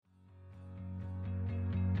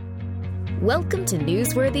Welcome to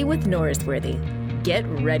Newsworthy with Norsworthy. Get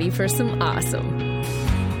ready for some awesome.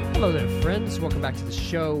 Hello there, friends. Welcome back to the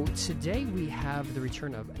show. Today we have the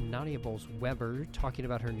return of Nadia Bolz-Weber talking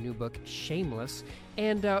about her new book, Shameless.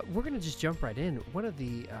 And we're going to just jump right in. One of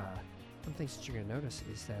the things that you're going to notice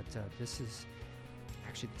is that this is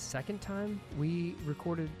actually the second time we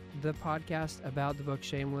recorded the podcast about the book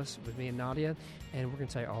Shameless with me and Nadia, and we're going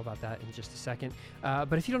to tell you all about that in just a second.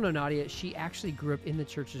 But if you don't know Nadia, she actually grew up in the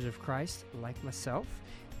Churches of Christ, like myself,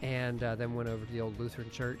 and then went over to the old Lutheran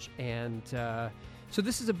church. And so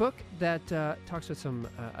this is a book that talks with some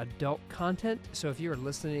adult content. So if you're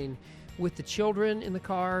listening with the children in the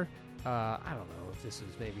car, I don't know if this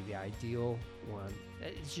is maybe the ideal one.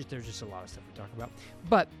 There's just a lot of stuff we talk about.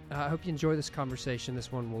 But I hope you enjoy this conversation.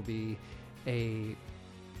 This one will be an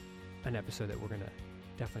episode that we're going to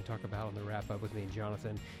definitely talk about on the wrap-up with me and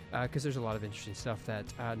Jonathan, because there's a lot of interesting stuff that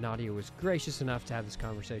Nadia was gracious enough to have this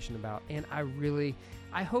conversation about. And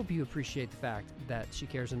I hope you appreciate the fact that she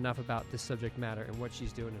cares enough about this subject matter and what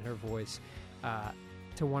she's doing in her voice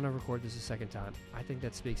to want to record this a second time. I think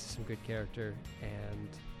that speaks to some good character. And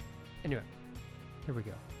anyway, here we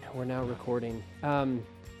go. We're now recording.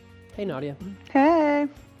 Hey, Nadia. Hey.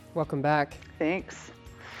 Welcome back. Thanks.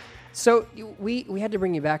 So we had to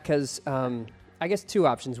bring you back because I guess two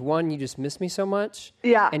options. One, you just missed me so much.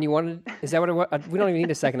 Yeah. And you wanted, is that what it was? We don't even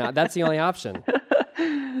need a second out. That's the only option.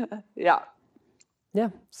 Yeah. Yeah.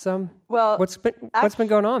 So well, what's been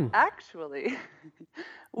going on? Actually,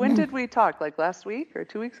 when did we talk? Like last week or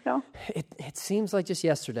 2 weeks ago? It seems like just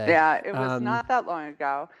yesterday. Yeah, it was not that long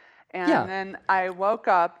ago. And then I woke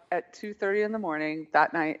up at 2:30 in the morning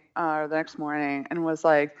that night or the next morning and was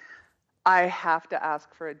like, I have to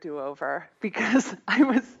ask for a do-over because I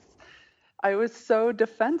was so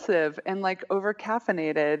defensive and like over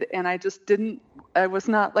caffeinated, and I was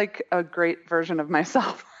not like a great version of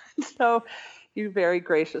myself. So you very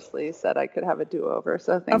graciously said I could have a do-over.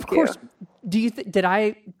 So thank you. Of course. Do you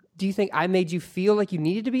think I made you feel like you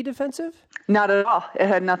needed to be defensive? Not at all. It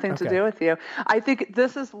had nothing to do with you. I think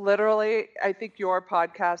this is literally, I think your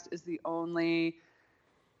podcast is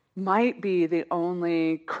might be the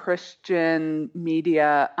only Christian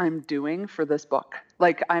media I'm doing for this book.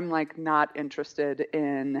 Like, I'm like not interested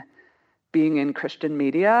in being in Christian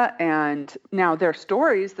media. And now there are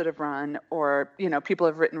stories that have run, or, people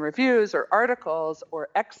have written reviews or articles or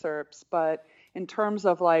excerpts. But in terms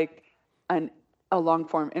of like a long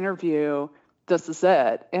form interview, this is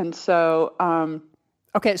it. And so,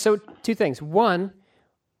 okay. So two things. One,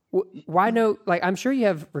 why no, like, I'm sure you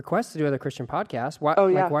have requests to do other Christian podcasts. Why,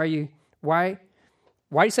 why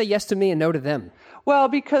do you say yes to me and no to them? Well,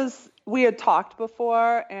 because we had talked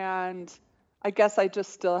before, and I guess I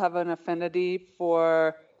just still have an affinity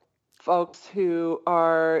for folks who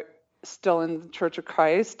are still in the Church of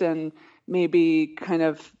Christ and maybe kind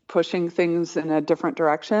of pushing things in a different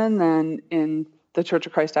direction than in the Church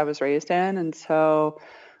of Christ I was raised in. And so,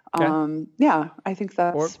 I think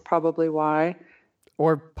that's probably why.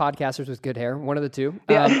 Or podcasters with good hair, one of the two.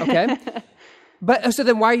 Yeah. Okay. But so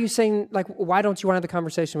then why are you saying, like, why don't you want to have the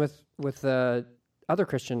conversation with other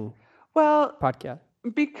Christian podcast?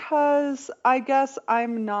 Because I guess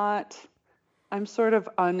I'm sort of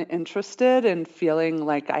uninterested in feeling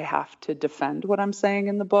like I have to defend what I'm saying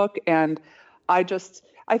in the book. And I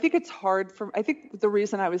think it's hard I think the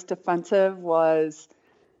reason I was defensive was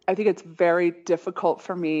I think it's very difficult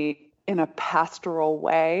for me in a pastoral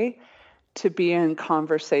way to be in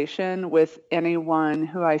conversation with anyone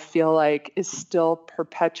who I feel like is still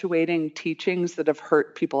perpetuating teachings that have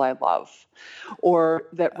hurt people I love, or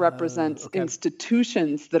that represents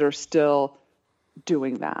institutions that are still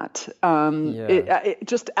doing that. It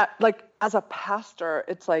just like as a pastor,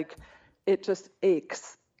 it's like, it just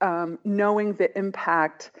aches knowing the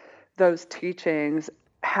impact those teachings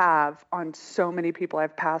have on so many people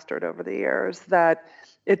I've pastored over the years, that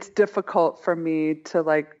it's difficult for me to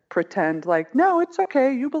like pretend like, no, it's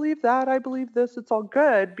okay. You believe that. I believe this. It's all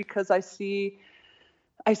good, because I see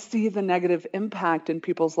the negative impact in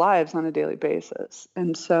people's lives on a daily basis.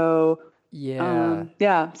 And so,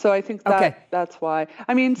 so I think that's why.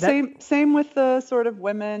 I mean, same with the sort of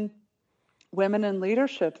women in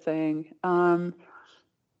leadership thing.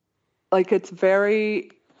 Like that's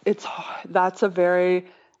a very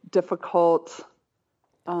difficult.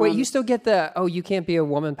 Wait, you still get you can't be a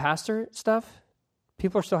woman pastor stuff?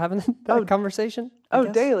 People are still having that conversation?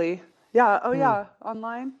 Daily. Yeah. Yeah.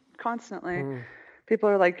 Online, constantly. People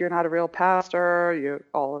are like, you're not a real pastor,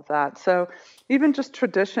 all of that. So even just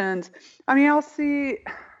traditions. I mean, I'll see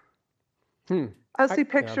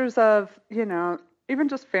pictures of, even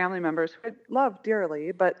just family members who I love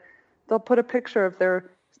dearly, but they'll put a picture of their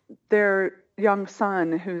their young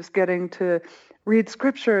son who's getting to read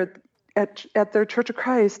scripture at their Church of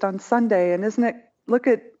Christ on Sunday, and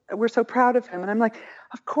we're so proud of him. And I'm like,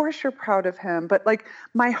 of course you're proud of him, but like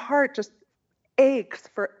my heart just aches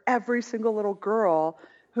for every single little girl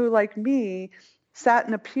who, like me, sat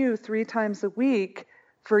in a pew 3 times a week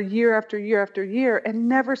for year after year after year and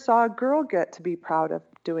never saw a girl get to be proud of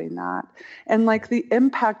doing that. And like the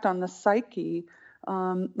impact on the psyche,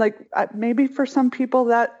 maybe for some people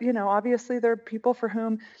that, obviously there are people for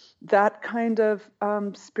whom that kind of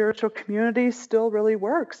spiritual community still really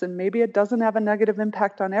works, and maybe it doesn't have a negative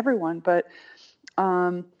impact on everyone, but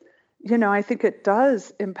I think it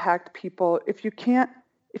does impact people. If you can't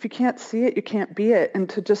see it, you can't be it. And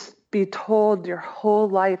to just be told your whole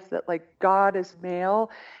life that like God is male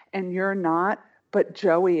and you're not, but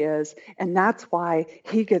Joey is, and that's why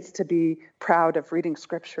he gets to be proud of reading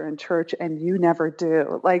scripture in church and you never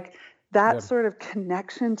do. Like that sort of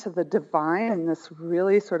connection to the divine and this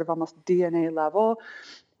really sort of almost DNA level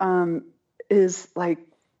is like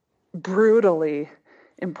brutally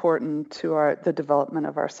important to the development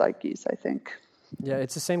of our psyches, I think. Yeah,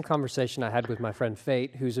 it's the same conversation I had with my friend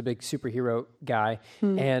Fate, who's a big superhero guy,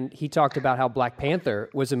 and he talked about how Black Panther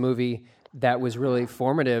was a movie that was really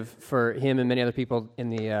formative for him and many other people in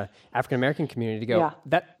the African American community to go,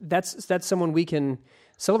 that's someone we can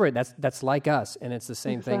celebrate. That's like us, and it's the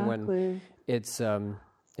same thing when it's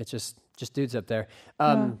just dudes up there.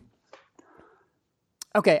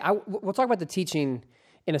 Okay, we'll talk about the teaching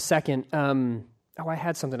in a second. I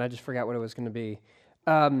had something. I just forgot what it was going to be.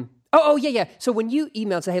 Yeah. So when you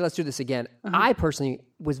emailed and said, hey, let's do this again, I personally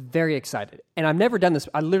was very excited. And I've never done this.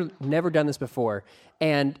 I literally never done this before.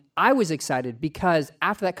 And I was excited because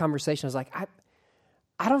after that conversation, I was like,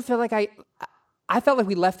 I don't feel like I felt like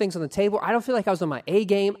we left things on the table. I don't feel like I was on my A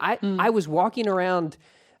game. I was walking around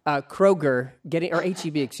Kroger or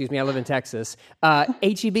HEB, excuse me. I live in Texas.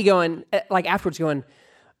 HEB going, like afterwards going,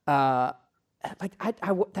 that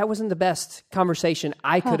wasn't the best conversation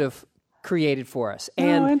I could have created for us.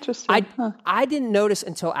 And interesting. I didn't notice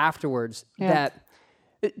until afterwards that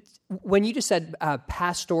when you just said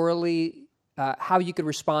pastorally, how you could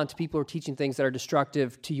respond to people who are teaching things that are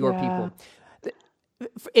destructive to your people.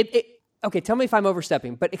 Okay, tell me if I'm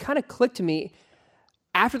overstepping, but it kind of clicked to me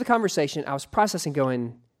after the conversation. I was processing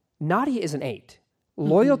going, Nadia is an 8.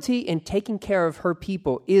 Loyalty and taking care of her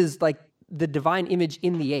people is like the divine image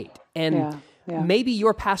in the 8. And maybe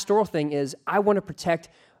your pastoral thing is, I want to protect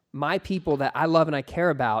my people that I love and I care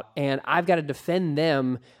about, and I've got to defend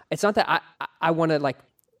them. It's not that I want to like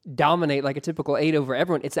dominate like a typical 8 over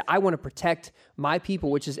everyone. It's that I want to protect my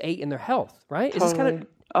people, which is 8 in their health, right? Totally. Is this kind of,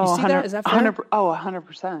 you see that? Is that fair?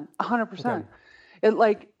 100%. 100%.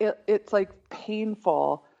 Okay. It's like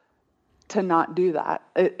painful to not do that.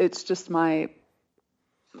 It's just my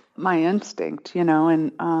instinct,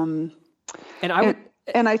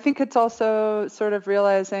 and I think it's also sort of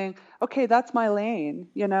realizing, okay, that's my lane,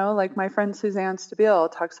 like my friend Suzanne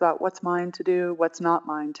Stabile talks about what's mine to do, what's not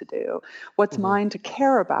mine to do, what's mine to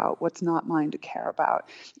care about, what's not mine to care about.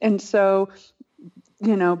 And so,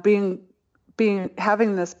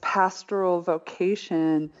 having this pastoral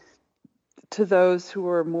vocation to those who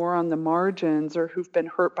are more on the margins or who've been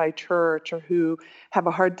hurt by church or who have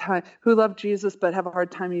a hard time, who love Jesus but have a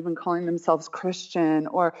hard time even calling themselves Christian,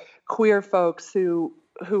 or queer folks who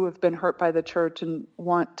have been hurt by the church and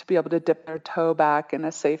want to be able to dip their toe back in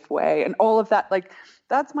a safe way, and all of that, like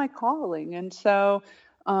that's my calling. And so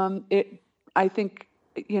I think,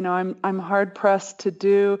 I'm hard pressed to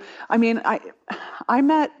do. I mean, I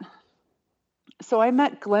met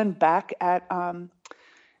Glenn Beck at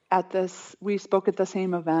this, we spoke at the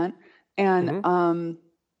same event, and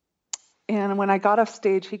and when I got off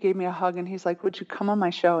stage, he gave me a hug and he's like, would you come on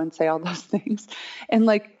my show and say all those things? And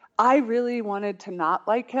like, I really wanted to not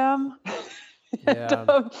like him.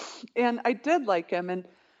 And I did like him. And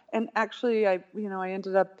actually I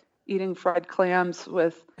ended up eating fried clams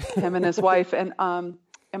with him and his wife and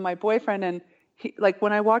my boyfriend. And he, like,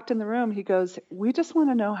 when I walked in the room, he goes, we just want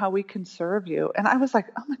to know how we can serve you. And I was like,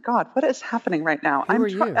 oh my God, what is happening right now?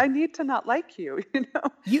 I need to not like you,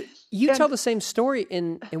 You tell the same story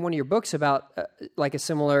in one of your books about like a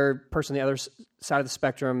similar person on the other side of the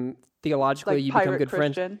spectrum. Theologically, like you become good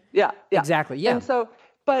Christian. friends. Yeah. Exactly. Yeah. And so,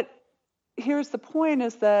 but here's the point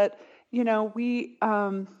is that,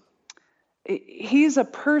 he's a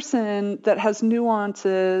person that has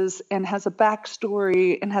nuances and has a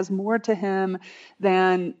backstory and has more to him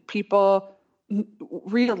than people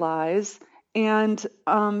realize. And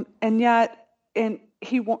yet,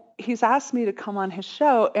 he's asked me to come on his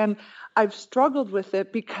show, and I've struggled with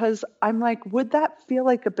it because I'm like, would that feel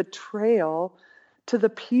like a betrayal to the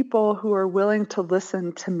people who are willing to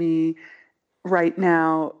listen to me right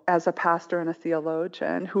now as a pastor and a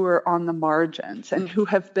theologian, who are on the margins and who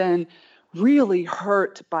have been really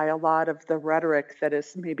hurt by a lot of the rhetoric that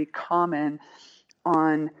is maybe common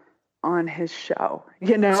on his show,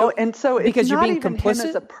 and so it's because you're not being even complicit? him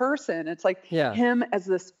as a person. It's like Yeah. him as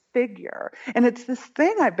this figure. And it's this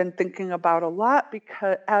thing I've been thinking about a lot,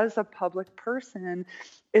 because as a public person,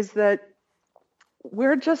 is that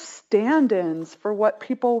we're just stand-ins for what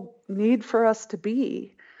people need for us to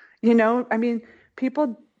be. I mean,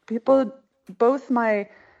 people, both my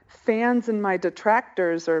fans and my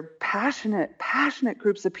detractors are passionate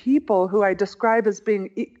groups of people who I describe as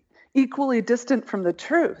being equally distant from the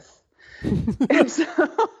truth. And so,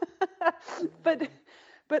 but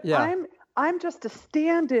Yeah. I'm just a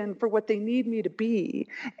stand-in for what they need me to be.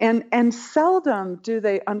 And seldom do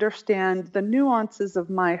they understand the nuances of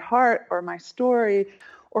my heart or my story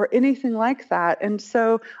or anything like that. And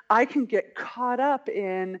so I can get caught up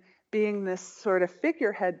in being this sort of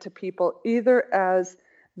figurehead to people, either as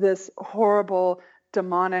this horrible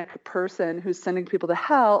demonic person who's sending people to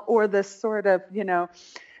hell, or this sort of,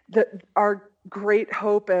 our great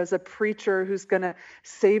hope as a preacher who's going to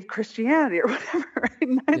save Christianity or whatever.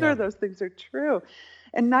 Right? Neither of those things are true.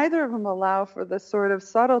 And neither of them allow for the sort of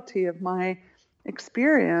subtlety of my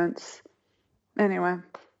experience. Anyway.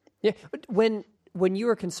 Yeah. When you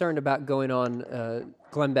were concerned about going on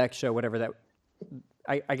Glenn Beck's show, whatever that,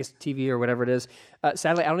 I guess TV or whatever it is,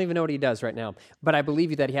 sadly, I don't even know what he does right now, but I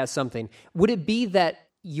believe you that he has something. Would it be that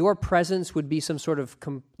your presence would be some sort of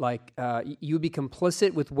you would be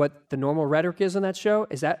complicit with what the normal rhetoric is on that show?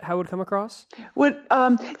 Is that how it would come across? Yeah,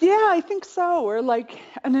 I think so. Or like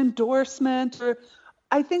an endorsement, or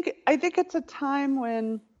I think it's a time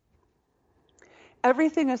when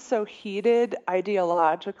everything is so heated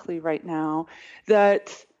ideologically right now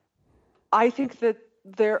that I think that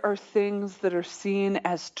there are things that are seen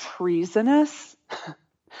as treasonous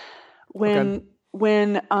when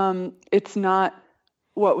it's not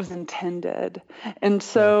what was intended. And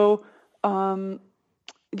so, I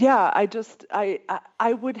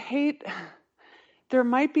would hate, there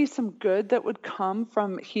might be some good that would come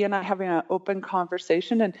from he and I having an open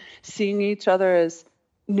conversation and seeing each other as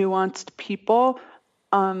nuanced people.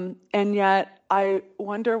 And yet I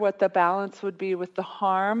wonder what the balance would be with the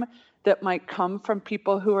harm that might come from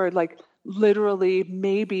people who are like literally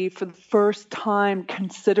maybe for the first time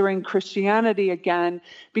considering Christianity again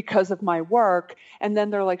because of my work. And then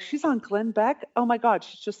they're like, she's on Glenn Beck? Oh my God,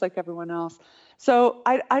 she's just like everyone else. So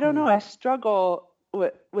I don't know. I struggle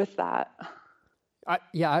with that. I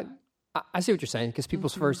see what you're saying, because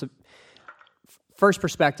people's first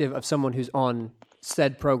perspective of someone who's on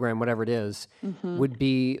said program, whatever it is, would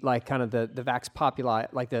be like kind of the Vax Populi,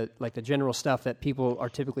 like the general stuff that people are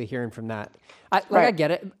typically hearing from that. I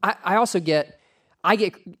get it. I also get,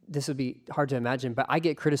 this would be hard to imagine, but I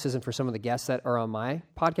get criticism for some of the guests that are on my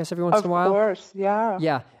podcast every once in a while. Of course, yeah.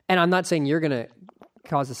 Yeah, and I'm not saying you're going to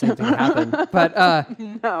cause the same thing to happen, but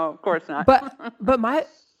no, of course not. But my,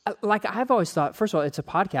 like I've always thought, first of all, it's a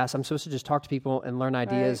podcast. I'm supposed to just talk to people and learn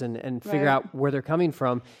ideas and figure out where they're coming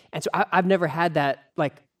from. And so I've never had that,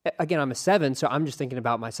 like, again, I'm a 7, so I'm just thinking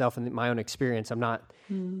about myself and my own experience. I'm not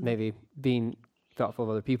maybe being thoughtful of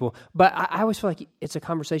other people. But I always feel like it's a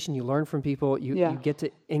conversation. You learn from people. You get to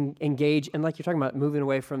engage. And like you're talking about, moving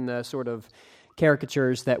away from the sort of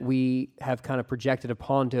caricatures that we have kind of projected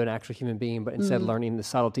upon to an actual human being, but instead learning the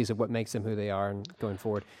subtleties of what makes them who they are and going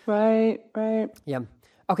forward. Right. Yeah.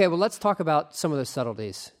 Okay, well, let's talk about some of those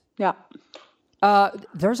subtleties. Yeah.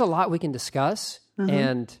 There's a lot we can discuss,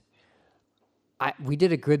 and we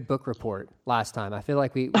did a good book report last time. I feel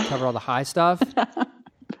like we covered all the high stuff.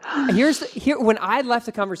 When I left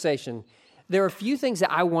the conversation, there were a few things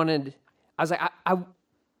that I wanted. I was like, I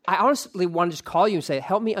honestly want to just call you and say,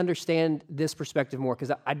 help me understand this perspective more,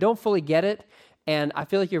 because I don't fully get it, and I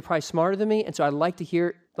feel like you're probably smarter than me, and so I'd like to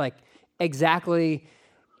hear like exactly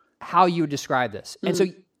how you would describe this. And so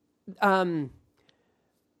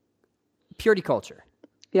purity culture.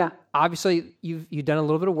 Yeah. Obviously, you've done a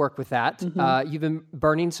little bit of work with that. You've been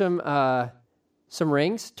burning some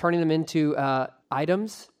rings, turning them into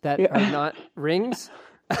items that are not rings.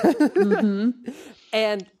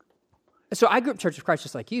 And so I grew up Church of Christ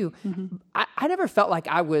just like you. I never felt like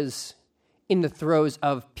I was in the throes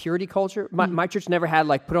of purity culture. My church never had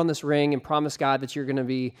like, put on this ring and promise God that you're going to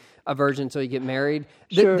be a virgin until you get married.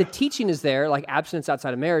 The teaching is there, like abstinence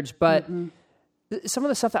outside of marriage, but some of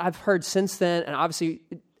the stuff that I've heard since then, and obviously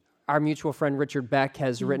our mutual friend Richard Beck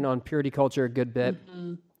has written on purity culture a good bit.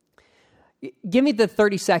 Give me the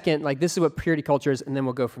 30-second, like, this is what purity culture is, and then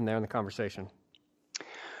we'll go from there in the conversation.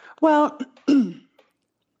 Well,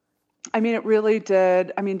 I mean, it really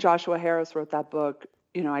did. I mean, Joshua Harris wrote that book,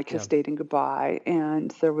 I Kissed Dating Goodbye.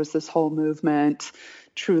 And there was this whole movement,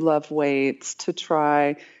 True Love Waits, to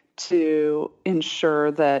try to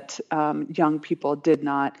ensure that young people did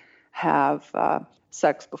not have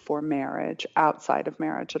sex before marriage, outside of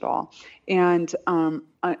marriage at all. And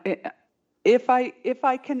if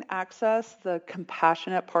I can access the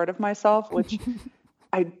compassionate part of myself, which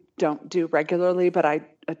I don't do regularly, but I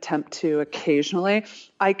attempt to occasionally,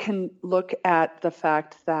 I can look at the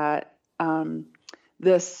fact that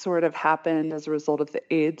this sort of happened as a result of the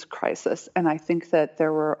AIDS crisis. And I think that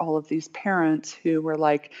there were all of these parents who were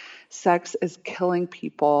like, sex is killing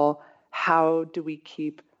people. How do we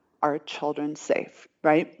keep our children safe,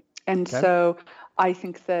 right? And so I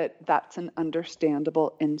think that that's an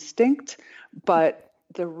understandable instinct, but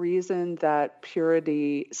the reason that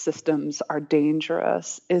purity systems are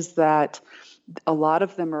dangerous is that a lot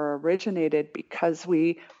of them are originated because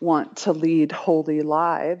we want to lead holy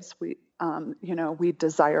lives. We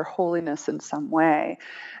desire holiness in some way.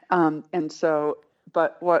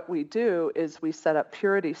 But what we do is we set up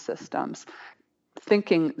purity systems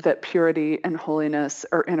thinking that purity and holiness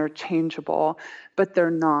are interchangeable, but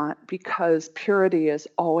they're not, because purity is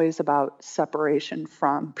always about separation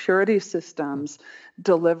from. Purity systems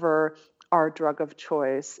deliver our drug of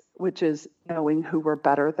choice, which is knowing who we're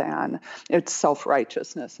better than. It's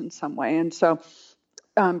self-righteousness in some way. And so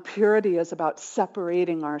purity is about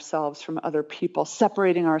separating ourselves from other people,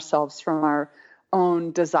 separating ourselves from our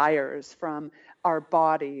own desires, from our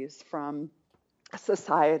bodies, from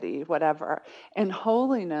society, whatever. And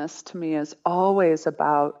holiness to me is always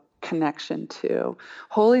about connection to.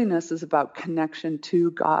 Holiness is about connection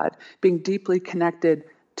to God, being deeply connected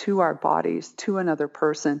to our bodies, to another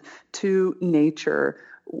person, to nature,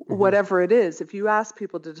 whatever it is. If you ask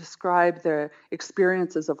people to describe their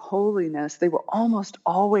experiences of holiness, they will almost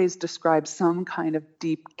always describe some kind of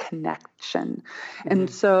deep connection. And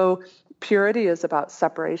so purity is about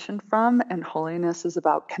separation from, and holiness is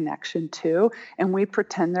about connection to. And we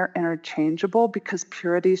pretend they're interchangeable because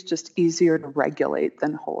purity is just easier to regulate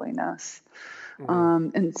than holiness.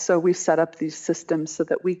 And so we set up these systems so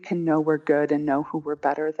that we can know we're good and know who we're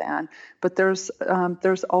better than. But there's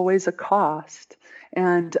always a cost.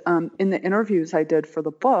 And in the interviews I did for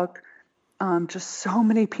the book, just so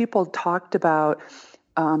many people talked about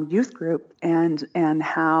youth group and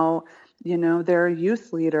how, their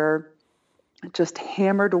youth leader just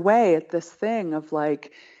hammered away at this thing of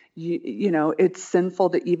like, it's sinful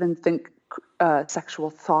to even think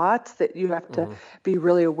sexual thoughts, that you have to be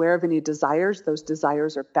really aware of any desires. Those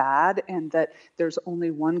desires are bad, and that there's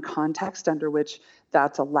only one context under which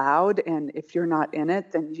that's allowed. And if you're not in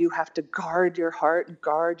it, then you have to guard your heart and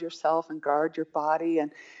guard yourself and guard your body.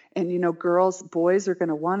 And boys are going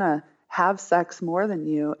to want to have sex more than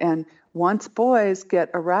you. And once boys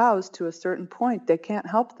get aroused to a certain point, they can't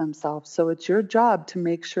help themselves. So it's your job to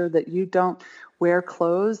make sure that you don't wear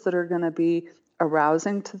clothes that are going to be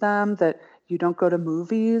arousing to them, that you don't go to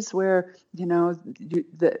movies where,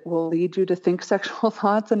 that will lead you to think sexual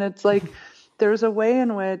thoughts. And it's like, there's a way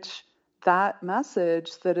in which that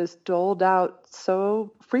message that is doled out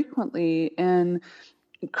so frequently in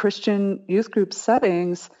Christian youth group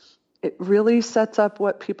settings, it really sets up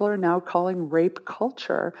what people are now calling rape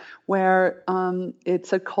culture, where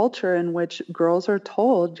it's a culture in which girls are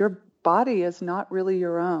told your body is not really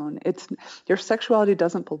your own. Your sexuality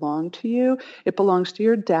doesn't belong to you. It belongs to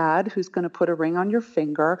your dad, who's going to put a ring on your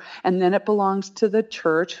finger, and then it belongs to the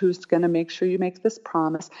church, who's going to make sure you make this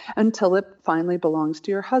promise, until it finally belongs to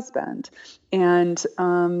your husband. And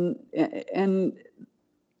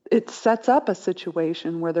it sets up a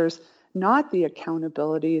situation where there's not the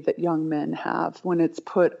accountability that young men have when it's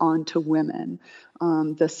put onto women,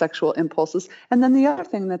 the sexual impulses. And then the other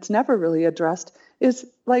thing that's never really addressed is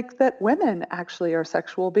like that women actually are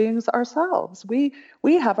sexual beings ourselves. We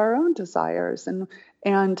have our own desires,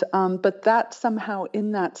 but that somehow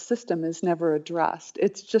in that system is never addressed.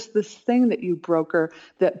 It's just this thing that you broker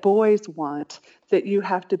that boys want, that you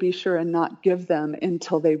have to be sure and not give them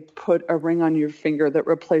until they put a ring on your finger that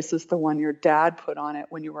replaces the one your dad put on it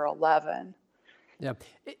when you were 11. Yeah.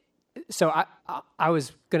 So I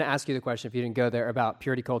was going to ask you the question, if you didn't go there, about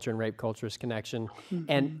purity culture and rape culture's connection. Mm-hmm.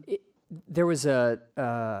 And there was a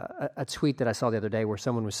tweet that I saw the other day where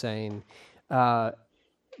someone was saying,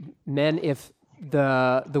 men, if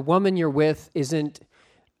the woman you're with isn't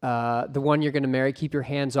the one you're going to marry, keep your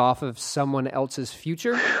hands off of someone else's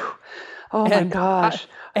future. Oh my gosh.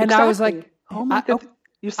 I was like, oh my God,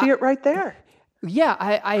 you see it right there. Yeah.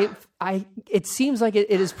 I it seems like it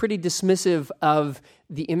is pretty dismissive of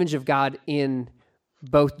the image of God in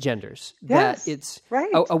both genders. Yes, That it's right.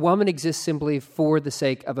 a woman exists simply for the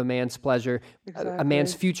sake of a man's pleasure, a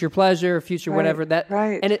man's future pleasure, future whatever.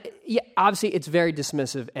 And obviously it's very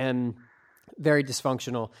dismissive and very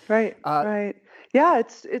dysfunctional. Right. Yeah,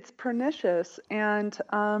 it's pernicious, and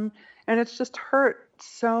it's just hurt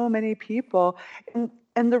so many people.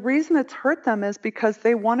 And the reason it's hurt them is because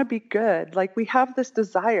they want to be good. Like, we have this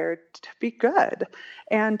desire to be good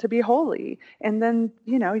and to be holy. And then,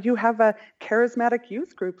 you have a charismatic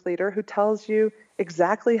youth group leader who tells you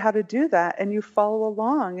exactly how to do that, and you follow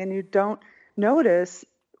along, and you don't notice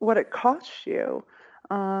what it costs you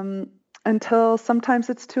until sometimes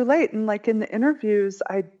it's too late. And like in the interviews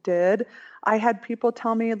I did, I had people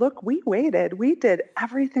tell me, look, we waited. We did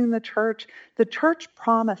everything the church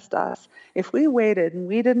promised us. If we waited and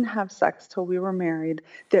we didn't have sex till we were married,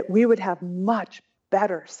 that we would have much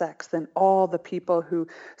better sex than all the people who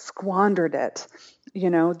squandered it.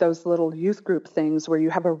 Those little youth group things where you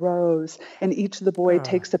have a rose and each of the boy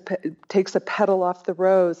takes a petal off the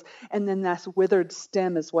rose, and then that withered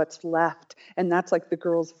stem is what's left, and that's like the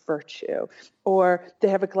girl's virtue. Or they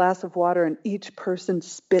have a glass of water and each person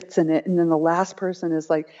spits in it, and then the last person is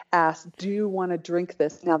like asked, do you want to drink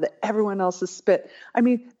this now that everyone else has spit? I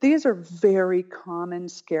mean, these are very common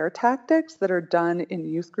scare tactics that are done in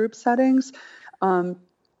youth group settings.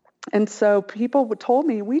 And so people told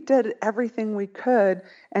me we did everything we could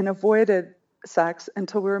and avoided sex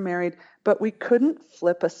until we were married, but we couldn't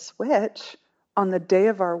flip a switch on the day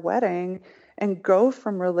of our wedding and go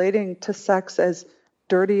from relating to sex as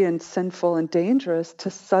dirty and sinful and dangerous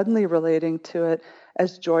to suddenly relating to it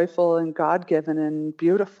as joyful and God-given and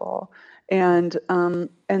beautiful. And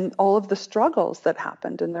all of the struggles that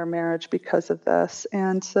happened in their marriage because of this.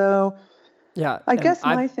 And so I guess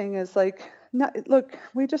my thing is like, look,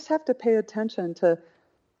 we just have to pay attention to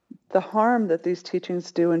the harm that these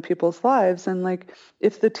teachings do in people's lives. And like,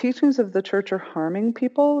 if the teachings of the church are harming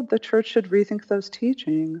people, the church should rethink those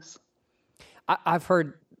teachings. I've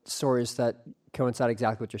heard stories that coincide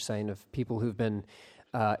exactly what you're saying, of people who've been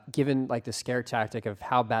given like the scare tactic of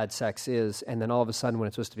how bad sex is, and then all of a sudden when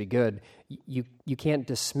it's supposed to be good, you can't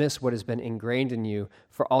dismiss what has been ingrained in you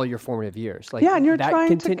for all your formative years. Like, and you're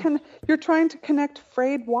trying to connect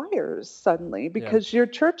frayed wires suddenly because your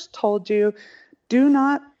church told you, do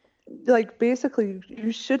not, like, basically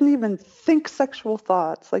you shouldn't even think sexual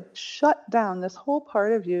thoughts. Like, shut down this whole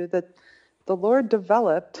part of you that the Lord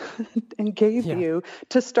developed and gave you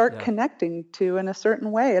to start connecting to in a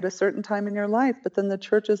certain way at a certain time in your life. But then the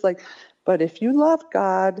church is like, but if you love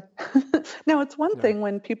God, now it's one thing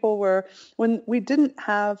when we didn't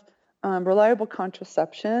have reliable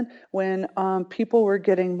contraception, when people were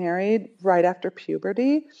getting married right after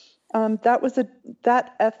puberty,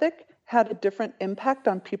 that ethic had a different impact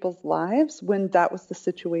on people's lives when that was the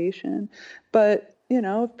situation. But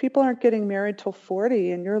if people aren't getting married till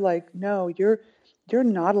 40 and you're like, no, you're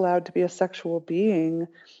not allowed to be a sexual being,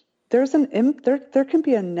 there can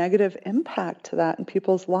be a negative impact to that in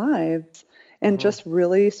people's lives, and just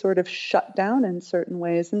really sort of shut down in certain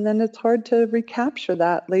ways. And then it's hard to recapture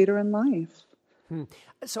that later in life.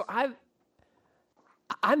 So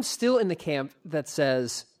I'm still in the camp that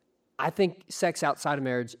says, I think sex outside of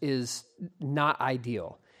marriage is not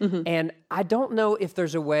ideal. And I don't know if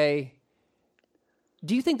there's a way.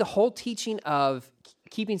 Do you think the whole teaching of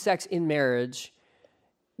keeping sex in marriage,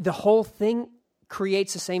 the whole thing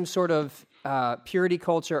creates the same sort of purity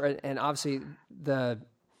culture and obviously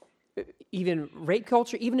even rape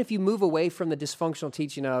culture? Even if you move away from the dysfunctional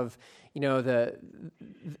teaching of,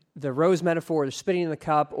 the rose metaphor, the spitting in the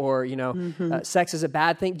cup, or, sex is a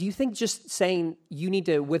bad thing. Do you think just saying you need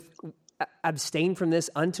to abstain from this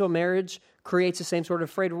until marriage creates the same sort of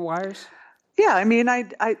frayed wires? Yeah, I mean,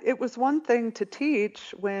 it was one thing to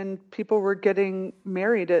teach when people were getting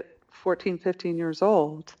married at 14, 15 years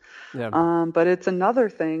old. But it's another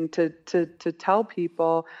thing to tell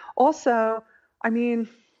people. Also, I mean,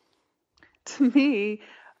 to me,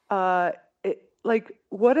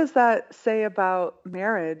 what does that say about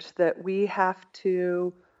marriage, that we have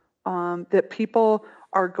to, that people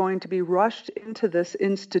are going to be rushed into this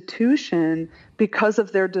institution because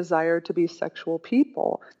of their desire to be sexual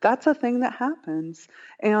people? That's a thing that happens.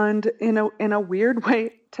 And in a weird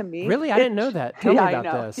way, to me. Really? I didn't know that. Tell me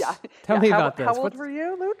about this. Yeah. Tell me about this. How old were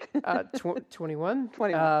you, Luke? 21.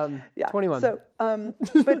 21. 21. So,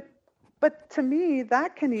 but to me,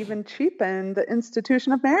 that can even cheapen the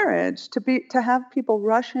institution of marriage, to have people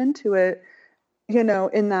rush into it,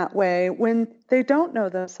 in that way, when they don't know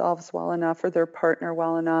themselves well enough or their partner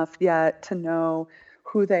well enough yet to know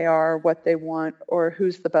who they are, what they want, or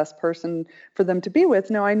who's the best person for them to be with.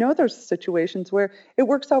 Now, I know there's situations where it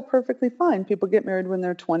works out perfectly fine. People get married when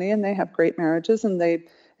they're 20 and they have great marriages, and they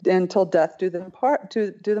until death do them part.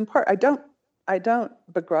 I don't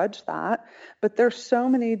begrudge that, but there's so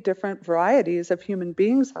many different varieties of human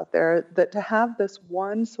beings out there that to have this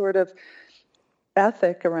one sort of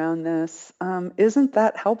ethic around this isn't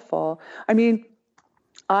that helpful. I mean,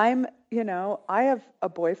 I have a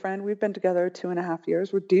boyfriend. We've been together 2.5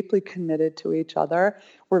 years. We're deeply committed to each other.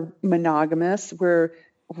 We're monogamous. We're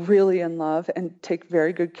really in love and take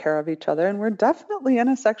very good care of each other. And we're definitely in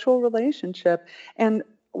a sexual relationship. And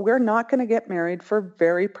we're not going to get married for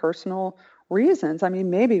very personal reasons. I mean,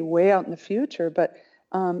 maybe way out in the future, but,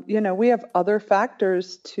 we have other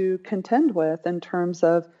factors to contend with in terms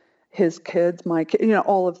of his kids, my kids,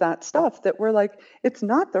 all of that stuff that we're like, it's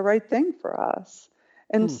not the right thing for us.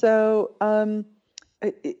 And so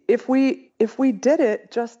if we did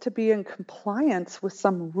it just to be in compliance with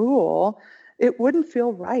some rule, it wouldn't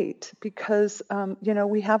feel right because,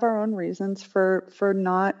 we have our own reasons for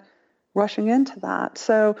not rushing into that.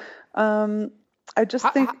 So I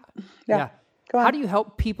just think, Go on. How do you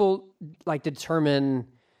help people determine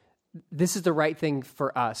this is the right thing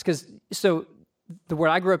for us? Because the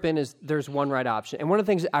world I grew up in is there's one right option. And one of the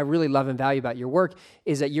things that I really love and value about your work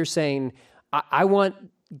is that you're saying, I want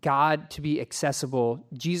God to be accessible,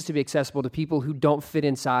 Jesus to be accessible to people who don't fit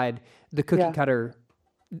inside the cookie cutter.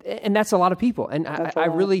 And that's a lot of people. And I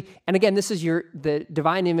really, and again, this is the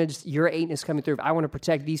divine image, your eightness coming through. I want to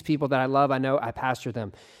protect these people that I love. I know I pastor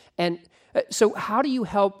them. And so how do you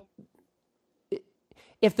help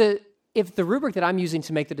if the rubric that I'm using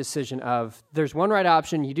to make the decision of there's one right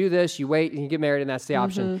option, you do this, you wait, and you get married, and that's the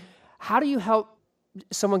option. How do you help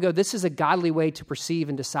someone go, this is a godly way to perceive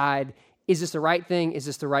and decide, is this the right thing? Is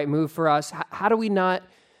this the right move for us? How do we not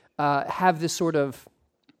have this sort of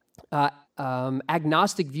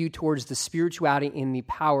agnostic view towards the spirituality and the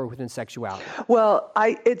power within sexuality? Well,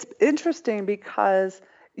 it's interesting because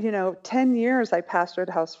 10 years I pastored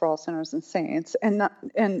House for All Sinners and Saints,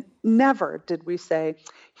 and never did we say,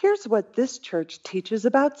 here's what this church teaches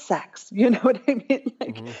about sex. You know what I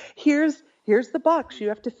mean? Here's the box you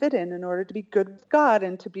have to fit in order to be good with God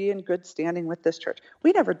and to be in good standing with this church.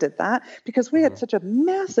 We never did that because we had such a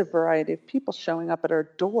massive variety of people showing up at our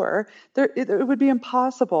door. It would be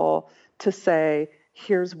impossible to say,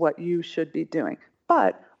 here's what you should be doing.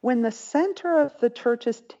 But when the center of the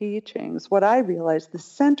church's teachings, what I realized, the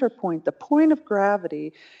center point, the point of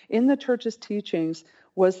gravity in the church's teachings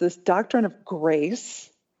was this doctrine of grace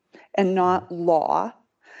and not law.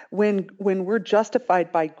 When we're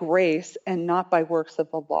justified by grace and not by works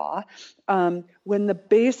of the law, when the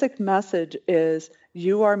basic message is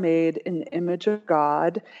you are made in the image of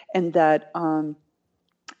God, and that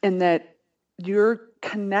your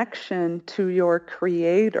connection to your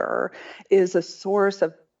Creator is a source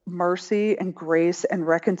of mercy and grace and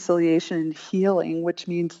reconciliation and healing, which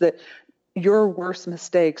means that your worst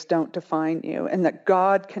mistakes don't define you, and that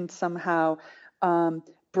God can somehow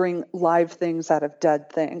bring live things out of dead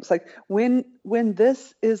things. Like when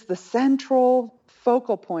this is the central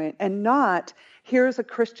focal point and not here's a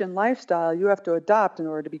Christian lifestyle you have to adopt in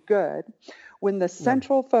order to be good. When the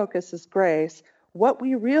central focus is grace, what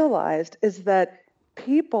we realized is that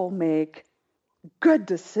people make good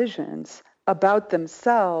decisions about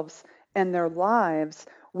themselves and their lives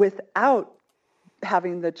without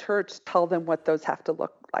having the church tell them what those have to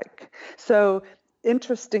look like. So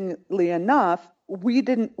interestingly enough,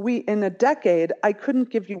 in a decade, I couldn't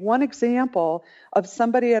give you one example of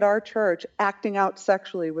somebody at our church acting out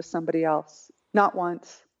sexually with somebody else. Not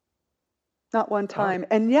once. Not one time.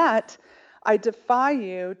 And yet, I defy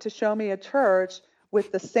you to show me a church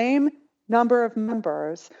with the same number of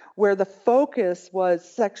members where the focus was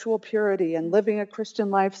sexual purity and living a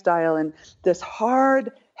Christian lifestyle and this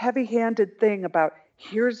hard, heavy-handed thing about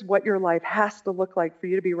here's what your life has to look like for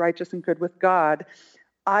you to be righteous and good with God.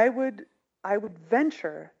 I would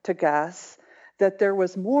venture to guess that there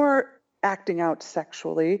was more acting out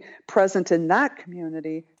sexually present in that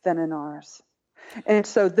community than in ours. And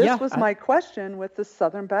so this was my question with the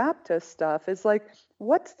Southern Baptist stuff is like,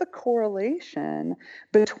 what's the correlation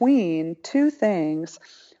between two things?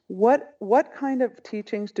 What kind of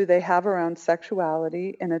teachings do they have around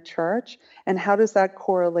sexuality in a church? And how does that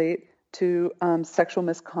correlate to sexual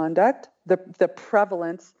misconduct, the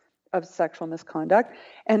prevalence of sexual misconduct?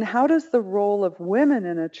 And how does the role of women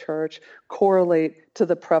in a church correlate to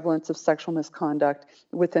the prevalence of sexual misconduct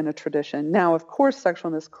within a tradition? Now, of course,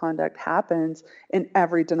 sexual misconduct happens in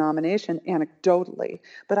every denomination anecdotally,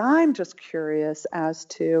 but I'm just curious as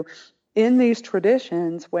to in these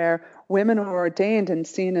traditions where women are ordained and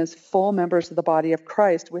seen as full members of the body of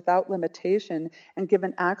Christ without limitation and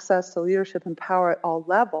given access to leadership and power at all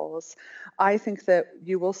levels, I think that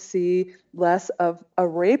you will see less of a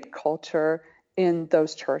rape culture in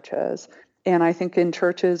those churches. And I think in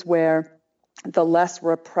churches where the less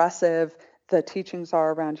repressive the teachings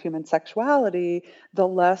are around human sexuality, the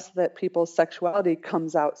less that people's sexuality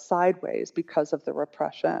comes out sideways because of the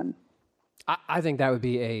repression. I think that would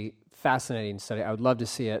be a fascinating study. I would love to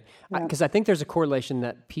see it because I think there's a correlation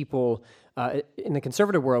that people in the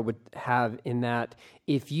conservative world would have in that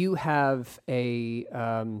if you have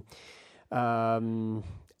an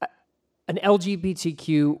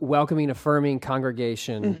LGBTQ welcoming, affirming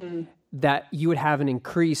congregation, that you would have an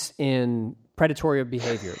increase in predatory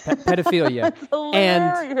behavior, pedophilia.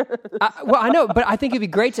 And I know, but I think it'd be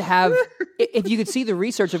great to have, if you could see the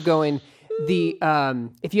research of going,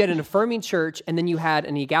 if you had an affirming church and then you had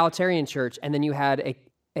an egalitarian church and then you had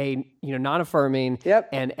a non-affirming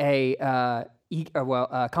and a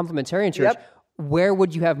complementarian church, where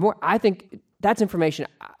would you have more? I think that's information.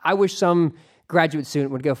 I wish some graduate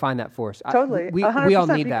student would go find that for us. Totally, we all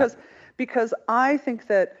need that. Because I think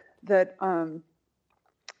that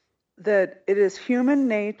it is human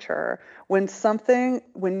nature when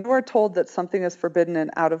you are told that something is forbidden and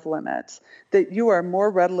out of limits, that you are more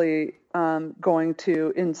readily going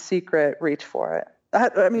to, in secret, reach for it.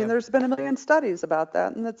 There's been a million studies about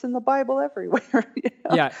that, and it's in the Bible everywhere.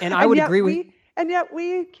 Yeah, and I would agree with. And yet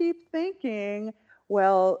we keep thinking,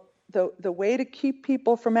 well, the way to keep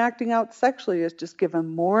people from acting out sexually is just give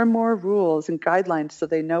them more and more rules and guidelines so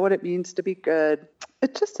they know what it means to be good.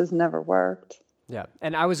 It just has never worked. Yeah,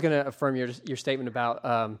 and I was going to affirm your statement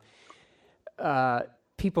about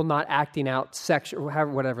people not acting out sexual,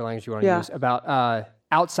 whatever language you want to use, about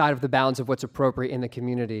outside of the bounds of what's appropriate in the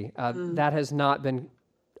community. That has not been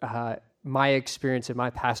my experience in my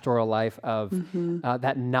pastoral life of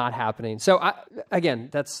that not happening. So again,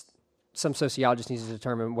 that's some sociologist needs to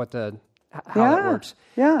determine how that works.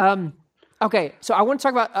 Yeah. Okay, so I want to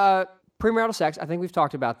talk about premarital sex. I think we've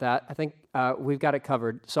talked about that. I think we've got it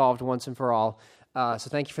covered, solved once and for all. So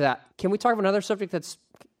thank you for that. Can we talk about another subject that's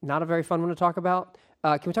not a very fun one to talk about?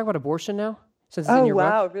 Can we talk about abortion now? Since it's in your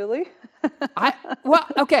book? Really?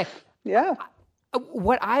 Okay. Yeah.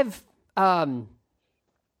 What I've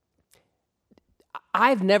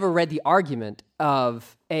never read the argument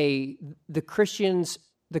of the Christian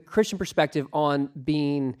perspective on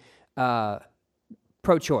being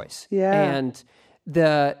pro-choice. Yeah. And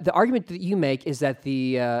the argument that you make is that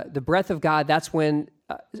the breath of God, that's when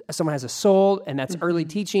someone has a soul, and that's early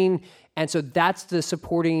teaching, and so that's the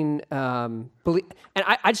supporting belief. And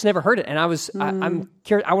I just never heard it, and I'm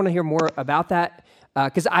curious. I want to hear more about that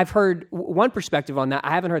because I've heard one perspective on that.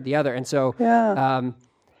 I haven't heard the other, and so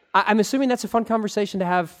I'm assuming that's a fun conversation to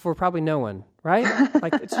have for probably no one, right?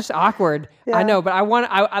 Like it's just awkward. Yeah. I know, but I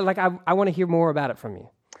want to hear more about it from you.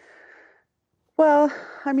 Well,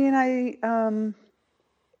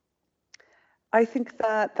 I think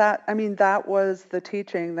that was the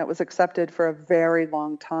teaching that was accepted for a very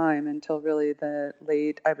long time until really the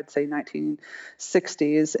late, I would say,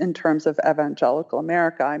 1960s in terms of evangelical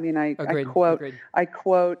America. I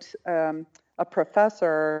quote a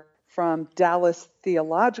professor from Dallas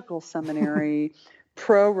Theological Seminary,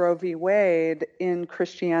 pro Roe v. Wade in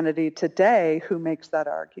Christianity Today, who makes that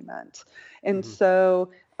argument. And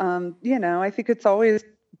so, I think it's always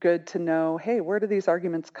good to know, hey, where do these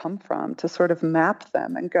arguments come from, to sort of map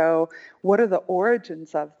them and go, what are the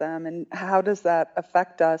origins of them and how does that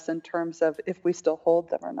affect us in terms of if we still hold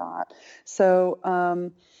them or not. So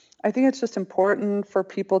I think it's just important for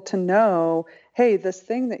people to know, hey, this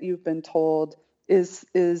thing that you've been told is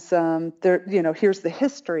there, here's the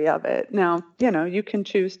history of it. Now, you can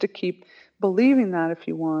choose to keep believing that if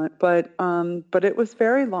you want, but it was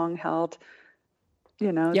very long held,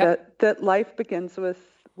 that life begins with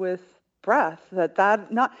breath,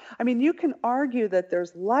 you can argue that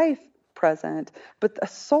there's life present, but a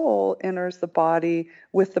soul enters the body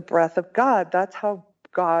with the breath of God. That's how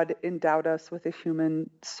God endowed us with a human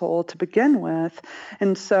soul to begin with.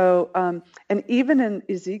 And so, and even in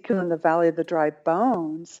Ezekiel in the Valley of the Dry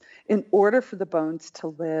Bones, in order for the bones to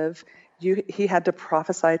live, he had to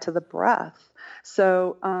prophesy to the breath.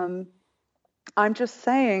 So I'm just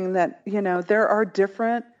saying that, there are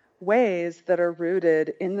different ways that are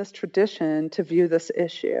rooted in this tradition to view this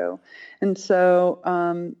issue. And so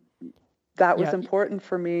that was important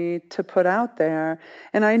for me to put out there.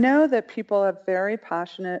 And I know that people have very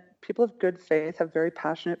passionate people of good faith have very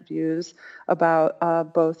passionate views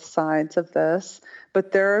about both sides of this,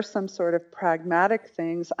 but there are some sort of pragmatic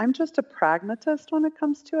things. I'm just a pragmatist when it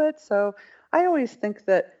comes to it. So I always think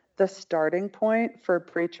that the starting point for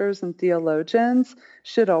preachers and theologians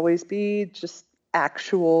should always be just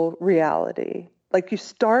actual reality. Like you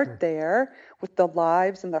start there with the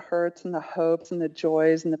lives and the hurts and the hopes and the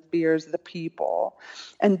joys and the fears of the people.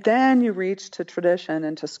 And then you reach to tradition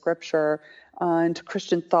and to scripture and to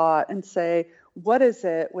Christian thought and say, what is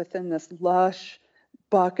it within this lush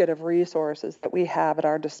bucket of resources that we have at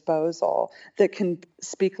our disposal that can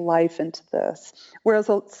speak life into this?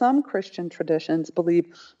 Whereas some Christian traditions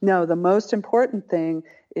believe, no, the most important thing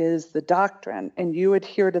is the doctrine, and you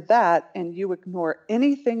adhere to that, and you ignore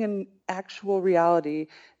anything in actual reality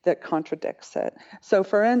that contradicts it. So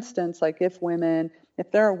for instance, like if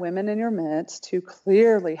there are women in your midst who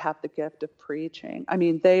clearly have the gift of preaching, I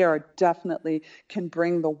mean, they are definitely can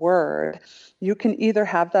bring the word. You can either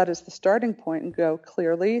have that as the starting point and go,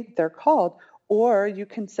 clearly they're called, or you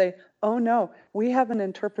can say, oh no, we have an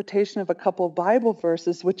interpretation of a couple of Bible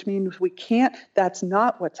verses, which means we can't, that's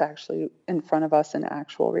not what's actually in front of us in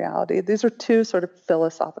actual reality. These are two sort of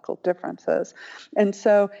philosophical differences. And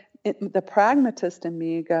so the pragmatist in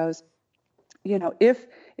me goes,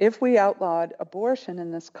 if we outlawed abortion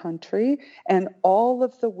in this country and all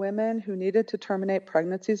of the women who needed to terminate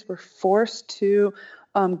pregnancies were forced to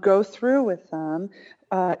go through with them,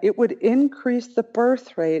 it would increase the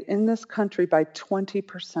birth rate in this country by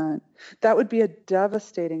 20%. That would be a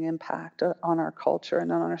devastating impact on our culture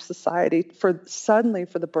and on our society for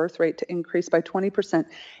the birth rate to increase by 20%.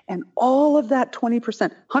 And all of that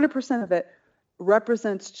 20%, 100% of it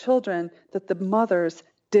represents children that the mothers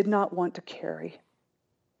did not want to carry.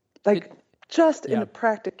 In the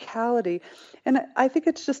practicality. And I think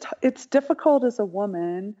it's difficult as a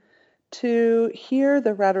woman to hear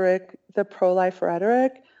the rhetoric, the pro-life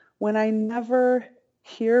rhetoric, when I never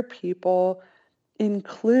hear people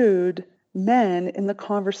include men in the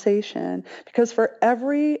conversation. Because for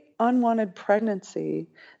every unwanted pregnancy,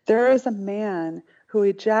 there is a man who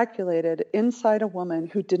ejaculated inside a woman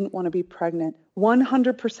who didn't want to be pregnant.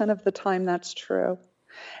 100% of the time that's true.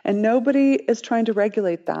 And nobody is trying to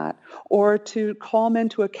regulate that or to call men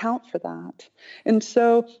to account for that. And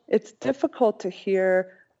so it's difficult to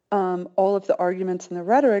hear all of the arguments and the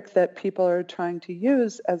rhetoric that people are trying to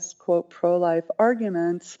use as, quote, pro-life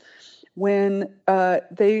arguments when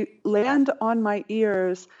they land on my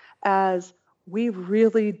ears as we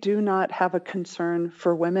really do not have a concern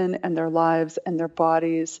for women and their lives and their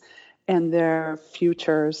bodies and their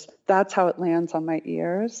futures. That's how it lands on my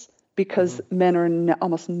ears. Because men are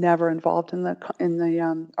almost never involved in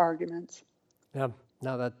the arguments. Yeah,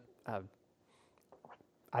 no, that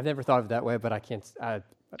I've never thought of it that way, but I can't.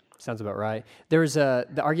 Sounds about right. There's the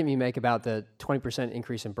argument you make about the 20%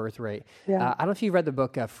 increase in birth rate. Yeah. I don't know if you read the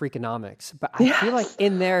book Freakonomics, but I feel like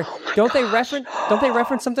in there, don't they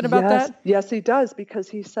reference something about that? Yes, he does, because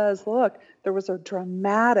he says, look, there was a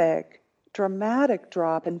dramatic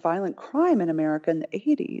drop in violent crime in America in the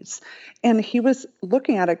 80s. And he was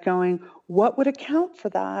looking at it going, what would account for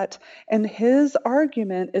that? And his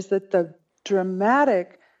argument is that the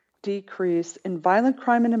dramatic decrease in violent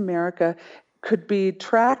crime in America could be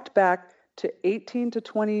tracked back to 18 to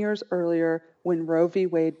 20 years earlier when Roe v.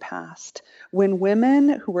 Wade passed, when women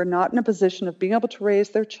who were not in a position of being able to raise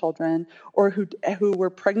their children or who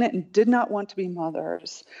were pregnant and did not want to be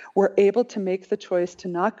mothers were able to make the choice to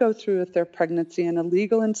not go through with their pregnancy in a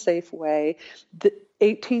legal and safe way.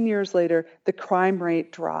 18 years later, the crime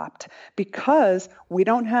rate dropped because we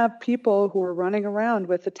don't have people who are running around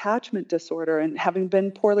with attachment disorder and having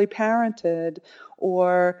been poorly parented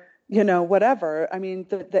or whatever. I mean,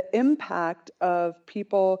 the impact of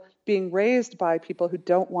people being raised by people who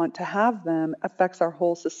don't want to have them affects our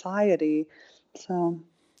whole society. So,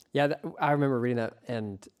 yeah, I remember reading that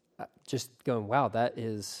and just going, wow, that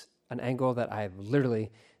is an angle that I've literally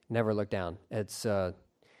never looked down. It's,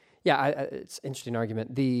 it's an interesting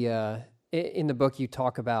argument. In the book, you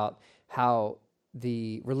talk about how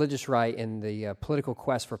the religious right and the political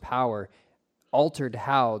quest for power altered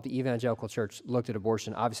how the evangelical church looked at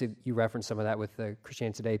abortion. Obviously, you referenced some of that with the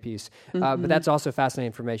Christianity Today piece, but that's also fascinating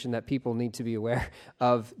information that people need to be aware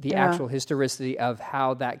of the actual historicity of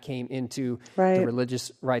how that came into the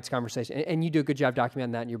religious rights conversation. And you do a good job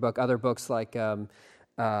documenting that in your book. Other books like,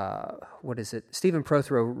 what is it? Stephen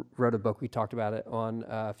Prothero wrote a book. We talked about it on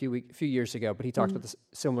a few years ago, but he talks about this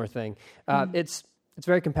similar thing. It's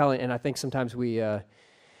very compelling, and I think sometimes we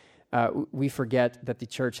forget that the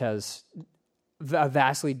church has a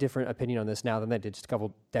vastly different opinion on this now than they did just a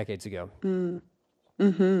couple decades ago.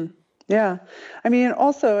 Mm-hmm. Yeah.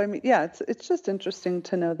 Yeah, it's just interesting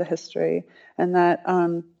to know the history and that,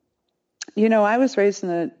 I was raised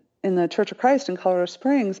in the Church of Christ in Colorado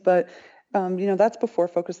Springs, but that's before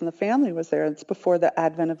Focus on the Family was there. It's before the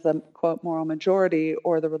advent of the quote moral majority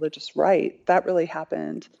or the religious right. That really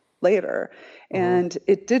happened later, and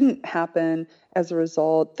it didn't happen as a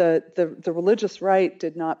result. The religious right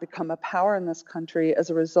did not become a power in this country as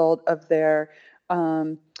a result of their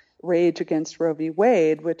rage against Roe v.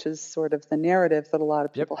 Wade, which is sort of the narrative that a lot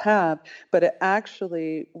of people have, but it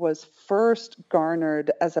actually was first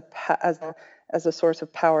garnered as a source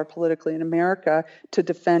of power politically in America to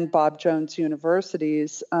defend Bob Jones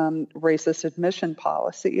University's racist admission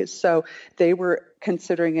policies. So they were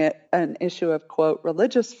considering it an issue of, quote,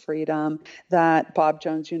 religious freedom that Bob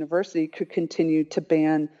Jones University could continue to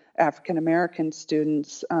ban African American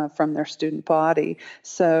students from their student body.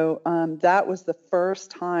 So that was the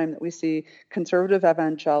first time that we see conservative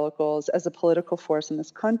evangelicals as a political force in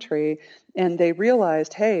this country. And they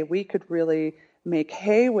realized, hey, we could really make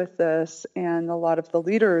hay with this. And a lot of the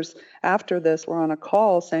leaders after this were on a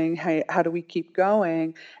call saying, hey, how do we keep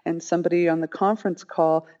going? And somebody on the conference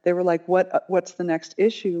call, they were like, what's the next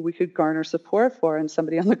issue we could garner support for? And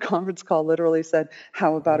somebody on the conference call literally said,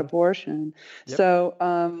 how about abortion?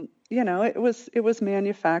 So, it was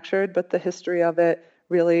manufactured, but the history of it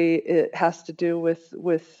really, it has to do with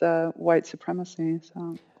white supremacy.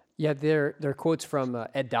 So. Yeah, they're quotes from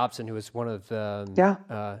Ed Dobson, who was one of the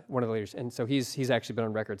leaders, and so he's actually been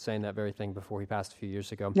on record saying that very thing before he passed a few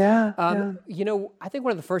years ago. Yeah. I think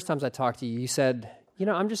one of the first times I talked to you, you said,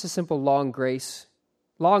 I'm just a simple long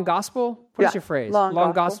gospel. What is your phrase?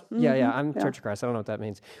 Long gospel. Mm-hmm. Yeah. I'm Church of Christ. I don't know what that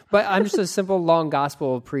means, but I'm just a simple long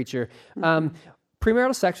gospel preacher.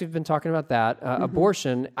 Premarital sex, we've been talking about that.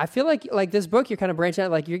 Abortion. I feel like this book, you're kind of branching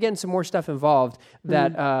out, like you're getting some more stuff involved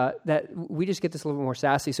that we just get this a little bit more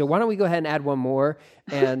sassy. So why don't we go ahead and add one more?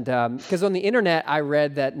 And because on the internet, I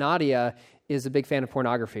read that Nadia is a big fan of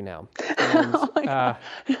pornography now. And, oh my God.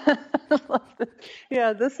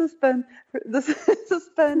 Yeah, this has been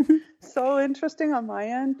so interesting on my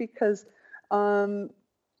end because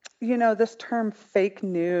this term fake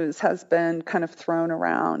news has been kind of thrown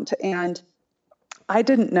around, and I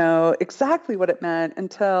didn't know exactly what it meant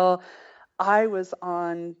until I was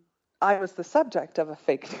the subject of a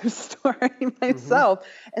fake news story myself.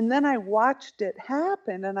 And then I watched it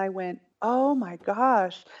happen and I went, oh my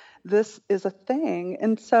gosh, this is a thing.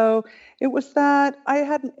 And so it was that I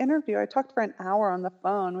had an interview. I talked for an hour on the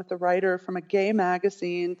phone with a writer from a gay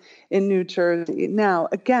magazine in New Jersey. Now,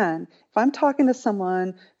 again, if I'm talking to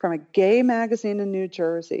someone from a gay magazine in New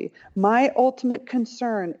Jersey, my ultimate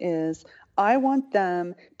concern is I want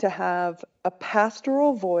them to have a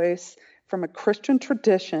pastoral voice from a Christian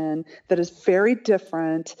tradition that is very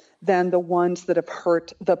different than the ones that have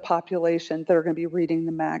hurt the population that are going to be reading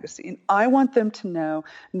the magazine. I want them to know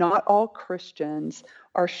not all Christians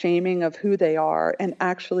are shaming of who they are and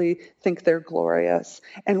actually think they're glorious.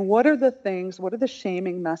 And what are the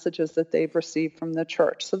shaming messages that they've received from the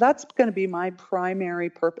church? So that's going to be my primary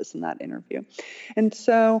purpose in that interview. And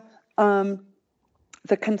so,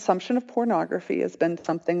 the consumption of pornography has been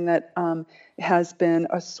something that has been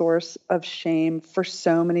a source of shame for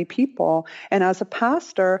so many people. And as a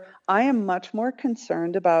pastor, I am much more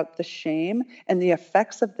concerned about the shame and the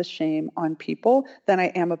effects of the shame on people than I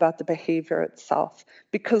am about the behavior itself.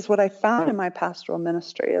 Because what I found in my pastoral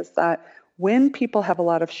ministry is that when people have a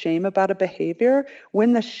lot of shame about a behavior,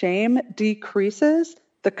 when the shame decreases,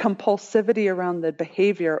 the compulsivity around the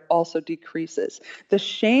behavior also decreases. The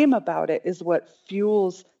shame about it is what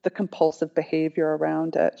fuels the compulsive behavior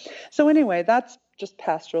around it. So anyway, that's just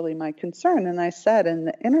pastorally my concern. And I said in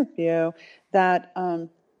the interview that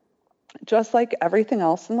just like everything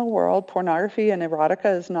else in the world, pornography and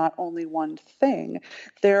erotica is not only one thing.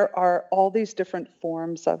 There are all these different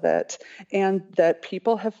forms of it, and that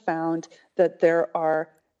people have found that there are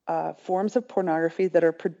forms of pornography that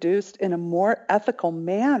are produced in a more ethical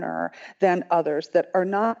manner than others that are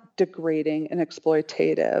not degrading and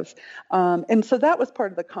exploitative. And so that was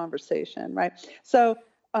part of the conversation, right? So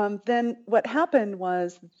then what happened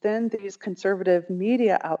was then these conservative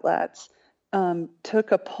media outlets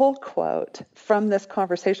took a pull quote from this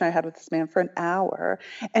conversation I had with this man for an hour,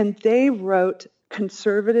 and they wrote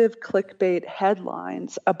conservative clickbait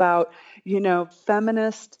headlines about,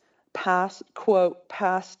 feminist quote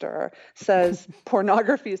pastor says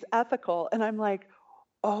pornography is ethical. And I'm like,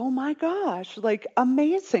 oh my gosh, like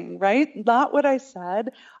amazing, right? Not what I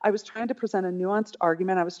said. I was trying to present a nuanced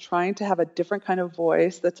argument. I was trying to have a different kind of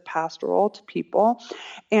voice that's pastoral to people.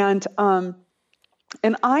 And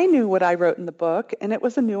And I knew what I wrote in the book, and it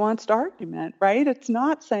was a nuanced argument, right? It's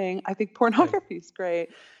not saying I think pornography is great.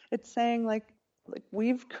 It's saying like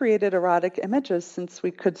we've created erotic images since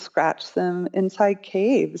we could scratch them inside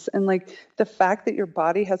caves. And like the fact that your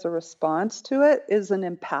body has a response to it is an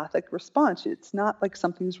empathic response. It's not like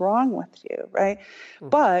something's wrong with you, right? Mm-hmm.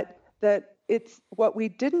 But that it's what we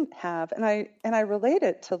didn't have. And I relate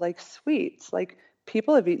it to like sweets. Like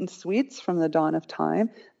people have eaten sweets from the dawn of time,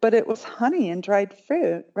 but it was honey and dried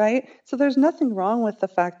fruit, right? So there's nothing wrong with the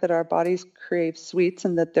fact that our bodies crave sweets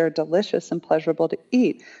and that they're delicious and pleasurable to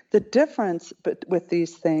eat. The difference with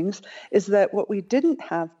these things is that what we didn't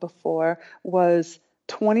have before was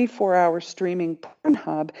 24-hour streaming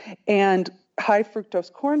Pornhub and high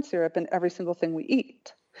fructose corn syrup in every single thing we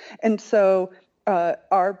eat. And so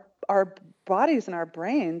our bodies and our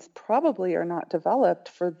brains probably are not developed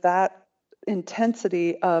for that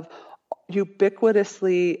intensity of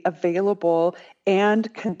ubiquitously available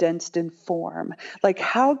and condensed in form. Like,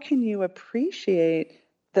 how can you appreciate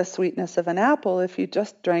the sweetness of an apple if you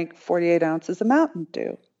just drank 48 ounces of Mountain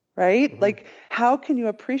Dew, right? Mm-hmm. Like, how can you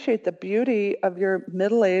appreciate the beauty of your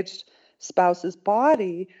middle-aged spouse's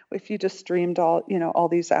body if you just streamed all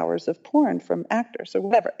these hours of porn from actors or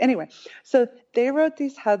whatever? Anyway, so they wrote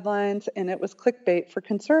these headlines and it was clickbait for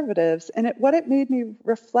conservatives. And what it made me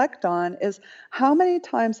reflect on is how many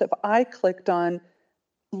times have I clicked on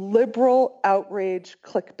liberal outrage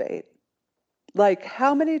clickbait? Like,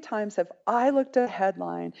 how many times have I looked at a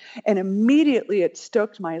headline and immediately it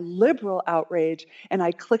stoked my liberal outrage and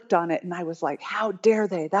I clicked on it and I was like, how dare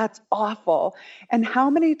they? That's awful. And how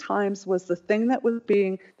many times was the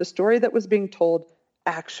story that was being told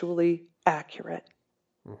actually accurate?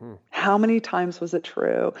 Mm-hmm. How many times was it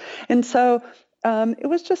true? And so it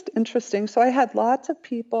was just interesting. So I had lots of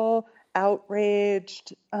people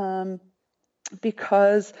outraged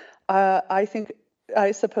because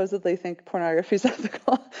I supposedly think pornography is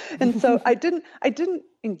ethical. And so I didn't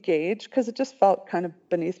engage because it just felt kind of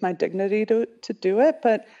beneath my dignity to do it.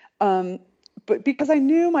 But because I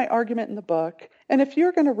knew my argument in the book, and if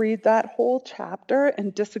you're going to read that whole chapter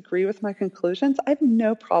and disagree with my conclusions, I have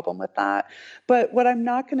no problem with that. But what I'm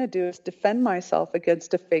not going to do is defend myself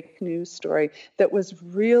against a fake news story that was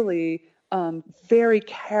really very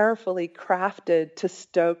carefully crafted to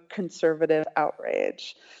stoke conservative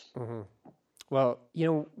outrage. Mm-hmm. Well,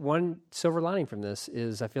 one silver lining from this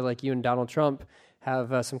is I feel like you and Donald Trump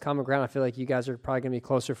have some common ground. I feel like you guys are probably going to be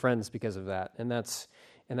closer friends because of that, and that's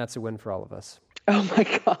a win for all of us. Oh my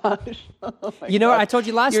gosh! I told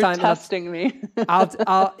you last time. You're testing me. I'll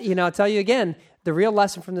tell you again. The real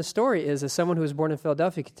lesson from this story is, as someone who was born in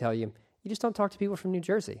Philadelphia could tell you, you just don't talk to people from New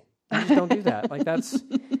Jersey. You just don't do that. Like that's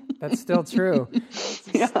still true.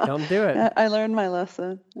 Don't do it. I learned my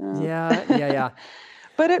lesson. Yeah.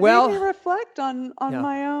 But it made me reflect on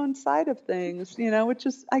my own side of things, which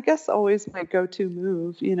is, I guess, always my go-to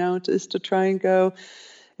move, is to try and go,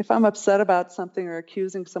 if I'm upset about something or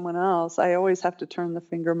accusing someone else, I always have to turn the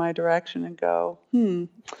finger my direction and go,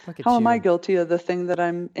 how am I guilty of the thing that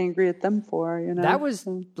I'm angry at them for, That was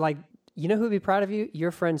like, who would be proud of you?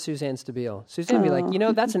 Your friend Suzanne Stabile. Suzanne would be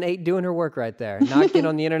like, that's an 8 doing her work right there. Not getting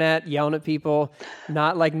on the internet, yelling at people,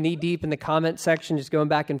 not like knee deep in the comment section, just going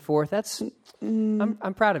back and forth.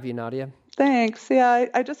 I'm proud of you, Nadia. Thanks. Yeah,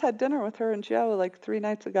 I just had dinner with her and Joe like 3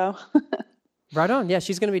 nights ago. Right on. Yeah,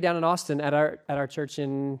 she's going to be down in Austin at our church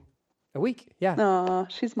in a week. Yeah. Oh,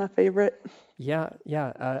 she's my favorite. Yeah.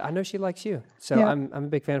 I know she likes you, so yeah. I'm a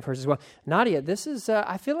big fan of hers as well. Nadia, this is.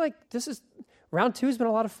 I feel like round 2 has been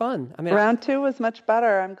a lot of fun. I mean, round 2 was much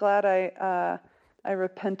better. I'm glad I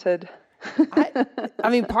repented. I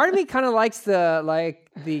mean, part of me kind of likes the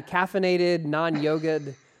caffeinated, non-yoga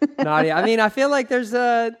Nadia. I mean, I feel like there's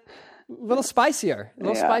a little spicier.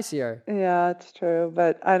 Yeah, it's true,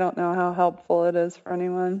 but I don't know how helpful it is for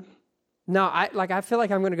anyone. No, I feel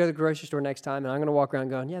like I'm going to go to the grocery store next time, and I'm going to walk around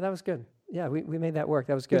going, yeah, that was good. Yeah, we made that work.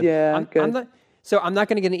 That was good. Yeah, good. So I'm not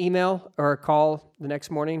going to get an email or a call the next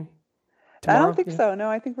morning? Tomorrow? I don't think so. No,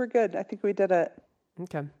 I think we're good. I think we did it.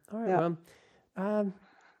 Okay. All right. Yeah. Well,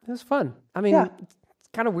 it was fun. I mean, it's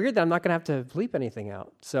kind of weird that I'm not going to have to bleep anything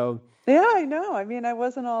out. So. Yeah, I know. I mean, I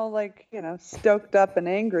wasn't all stoked up and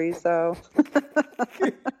angry. So.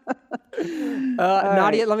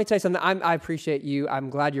 Nadia, let me tell you something. I appreciate you. I'm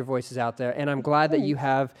glad your voice is out there, and I'm glad that you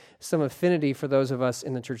have some affinity for those of us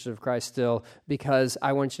in the Churches of Christ still, because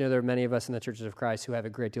I want you to know there are many of us in the Churches of Christ who have a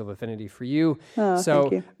great deal of affinity for you. Oh, so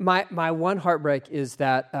thank you. my one heartbreak is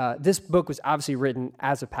that this book was obviously written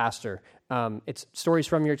as a pastor, It's stories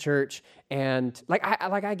from your church, and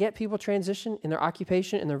I get people transition in their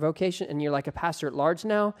occupation, in their vocation, and you're like a pastor at large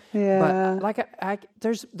now. Yeah. But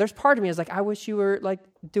there's part of me is like, I wish you were like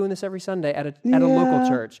doing this every Sunday at a local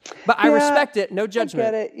church. But I respect it, no judgment.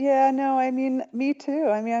 I get it. Yeah, no, I mean, me too.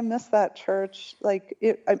 I mean, I miss that church. Like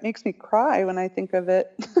it makes me cry when I think of it.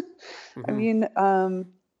 I mean,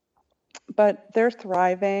 but they're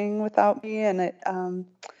thriving without me, and it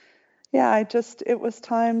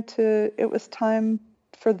was time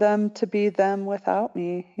for them to be them without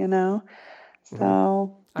me,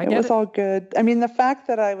 So it was all good. I mean, the fact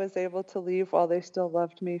that I was able to leave while they still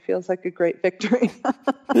loved me feels like a great victory.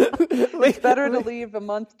 It's better to leave a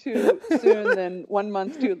month too soon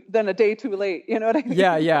than a day too late. You know what I mean?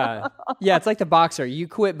 Yeah. It's like the boxer. You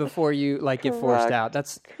quit before you get forced out.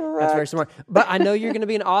 That's very smart. But I know you're going to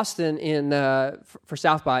be in Austin for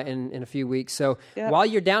South by in a few weeks. So while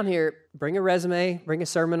you're down here, bring a resume, bring a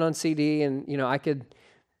sermon on CD, and I could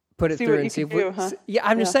put it through and see if we. Huh? Yeah,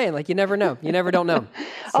 I'm just saying, you never know. You never don't know.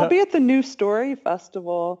 So. I'll be at the New Story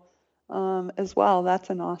Festival as well. That's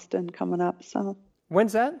in Austin coming up. So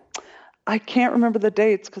when's that? I can't remember the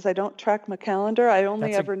dates because I don't track my calendar. I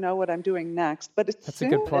only ever know what I'm doing next. But it's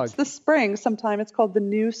soon. A good plug. It's the spring sometime. It's called the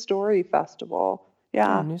New Story Festival.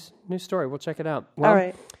 Yeah. New Story. We'll check it out. Well, all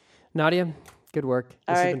right. Nadia, good work.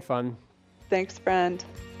 This has been fun. Thanks, friend.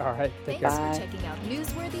 All right. Thanks for checking out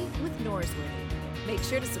Newsworthy with Norsworthy. Make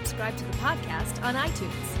sure to subscribe to the podcast on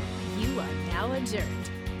iTunes. You are now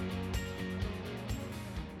adjourned.